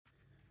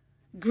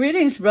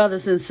Greetings,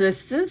 brothers and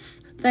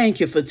sisters. Thank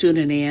you for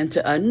tuning in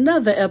to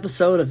another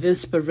episode of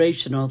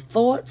Inspirational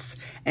Thoughts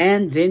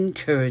and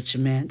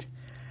Encouragement.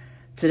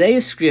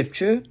 Today's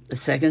scripture, the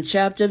second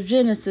chapter of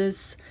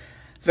Genesis,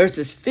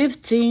 verses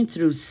 15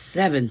 through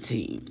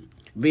 17,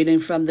 reading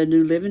from the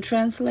New Living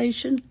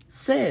Translation,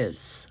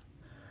 says,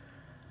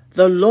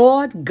 "The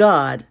Lord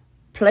God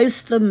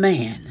placed the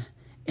man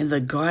in the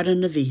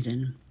Garden of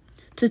Eden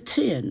to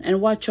tend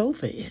and watch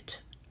over it.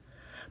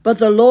 But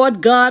the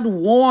Lord God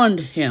warned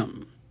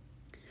him,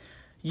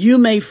 'You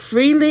may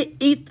freely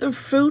eat the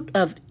fruit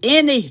of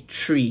any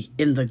tree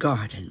in the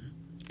garden,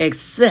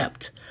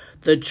 except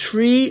the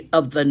tree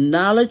of the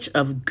knowledge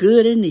of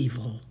good and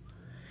evil.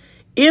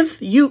 If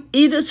you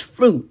eat its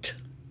fruit,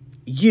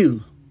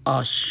 you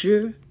are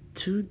sure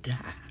to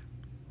die.'"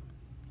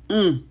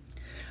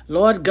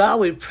 Lord God,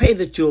 we pray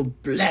that you'll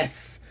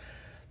bless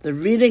the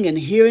reading and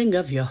hearing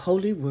of your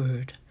holy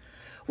word.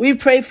 We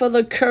pray for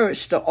the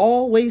courage to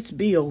always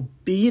be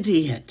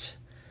obedient.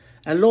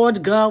 And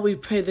Lord God, we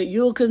pray that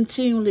you'll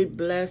continually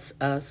bless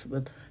us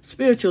with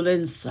spiritual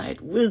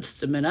insight,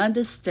 wisdom, and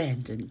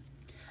understanding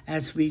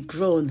as we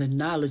grow in the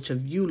knowledge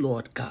of you,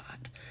 Lord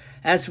God,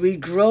 as we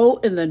grow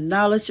in the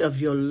knowledge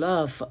of your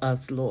love for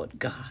us, Lord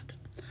God.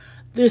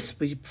 This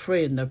we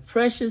pray in the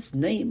precious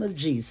name of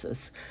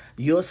Jesus,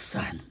 your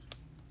Son,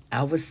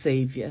 our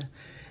Savior.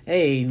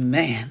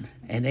 Amen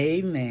and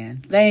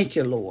amen. Thank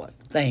you, Lord.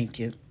 Thank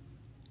you.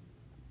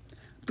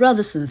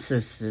 Brothers and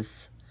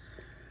sisters,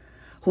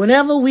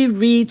 whenever we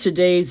read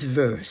today's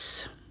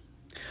verse,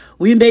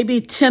 we may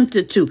be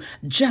tempted to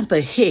jump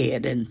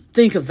ahead and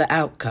think of the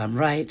outcome,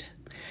 right?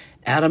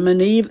 Adam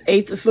and Eve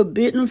ate the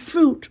forbidden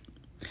fruit,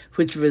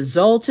 which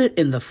resulted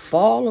in the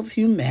fall of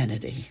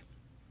humanity.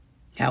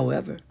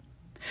 However,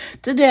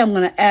 today I'm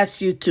going to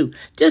ask you to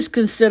just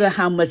consider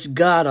how much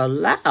God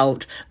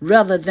allowed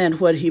rather than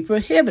what he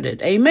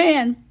prohibited.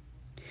 Amen.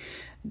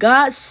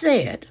 God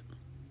said,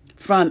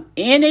 "From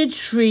any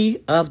tree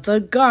of the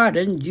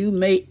garden you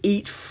may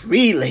eat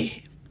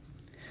freely."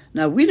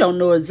 Now, we don't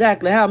know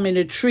exactly how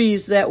many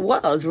trees that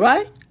was,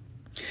 right?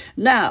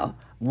 Now,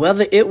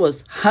 whether it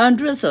was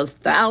hundreds or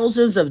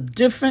thousands of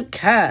different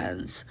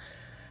kinds,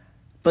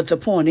 but the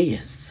point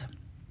is,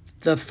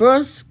 the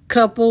first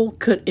couple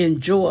could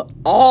enjoy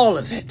all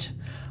of it.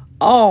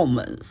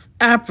 Almonds,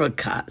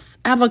 apricots,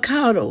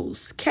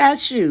 avocados,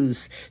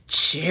 cashews,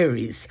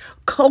 cherries,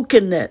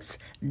 coconuts,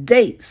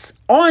 dates,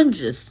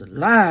 oranges,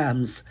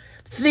 limes,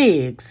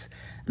 figs,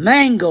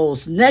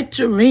 mangoes,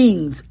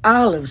 nectarines,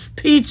 olives,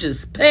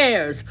 peaches,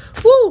 pears,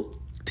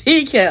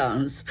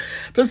 pecans,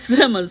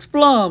 persimmons,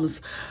 plums,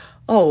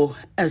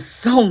 and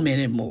so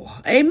many more.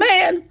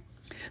 Amen.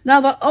 Now,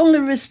 the only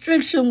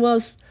restriction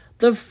was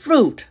the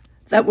fruit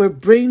that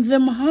would bring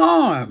them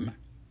harm.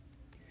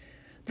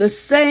 The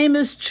same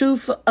is true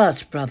for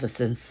us, brothers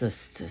and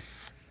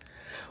sisters.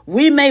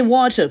 We may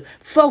want to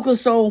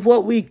focus on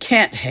what we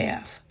can't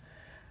have,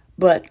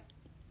 but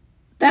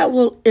that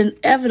will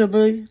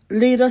inevitably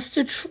lead us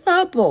to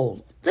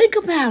trouble. Think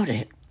about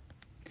it.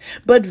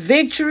 But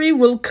victory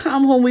will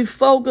come when we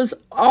focus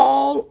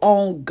all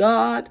on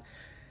God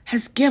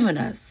has given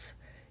us.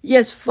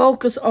 Yes,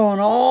 focus on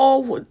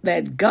all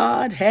that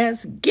God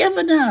has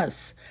given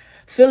us.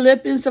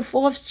 Philippians, the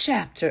 4th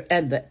chapter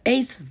and the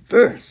 8th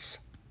verse.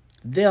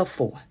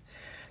 Therefore,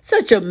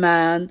 such a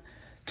mind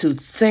to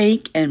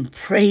thank and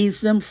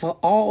praise him for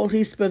all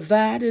he's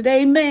provided.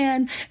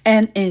 Amen.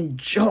 And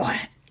enjoy.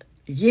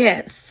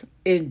 Yes,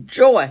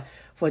 enjoy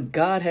what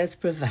God has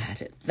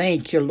provided.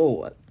 Thank you,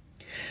 Lord.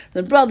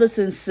 The brothers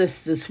and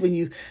sisters, when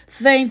you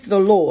thank the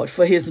Lord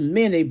for his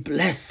many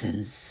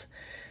blessings,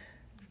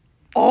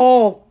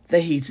 all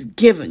that he's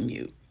given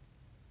you,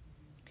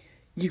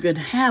 you can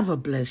have a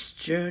blessed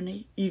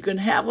journey. You can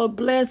have a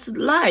blessed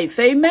life.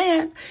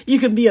 Amen. You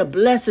can be a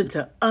blessing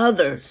to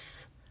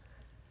others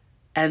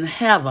and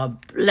have a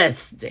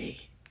blessed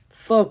day,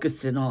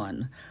 focusing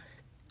on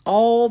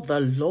all the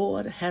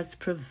Lord has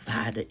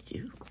provided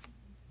you.